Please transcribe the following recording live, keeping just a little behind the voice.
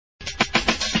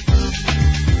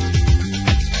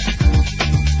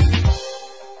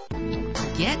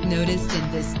noticed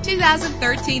in this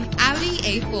 2013 Audi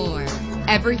A4.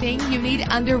 Everything you need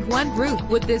under one roof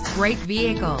with this great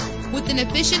vehicle. With an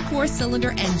efficient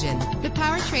 4-cylinder engine, the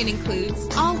powertrain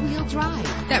includes all-wheel drive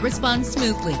that responds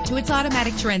smoothly to its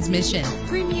automatic transmission.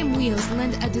 Premium wheels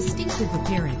lend a distinctive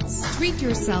appearance. Treat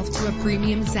yourself to a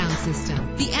premium sound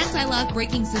system. The anti-lock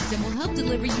braking system will help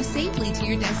deliver you safely to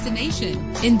your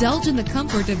destination. Indulge in the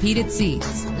comfort of heated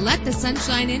seats. Let the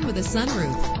sunshine in with a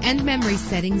sunroof. And memory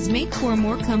settings make for a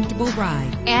more comfortable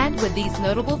ride. And with these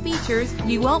notable features,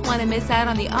 you won't want to miss out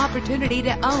on the opportunity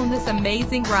to own this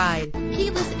amazing ride.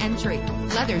 Keyless entry,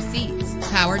 leather seats,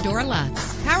 power door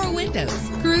locks, power windows,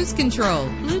 cruise control,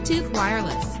 Bluetooth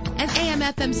wireless, and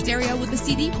AM/FM stereo with a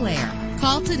CD player.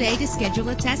 Call today to schedule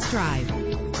a test drive.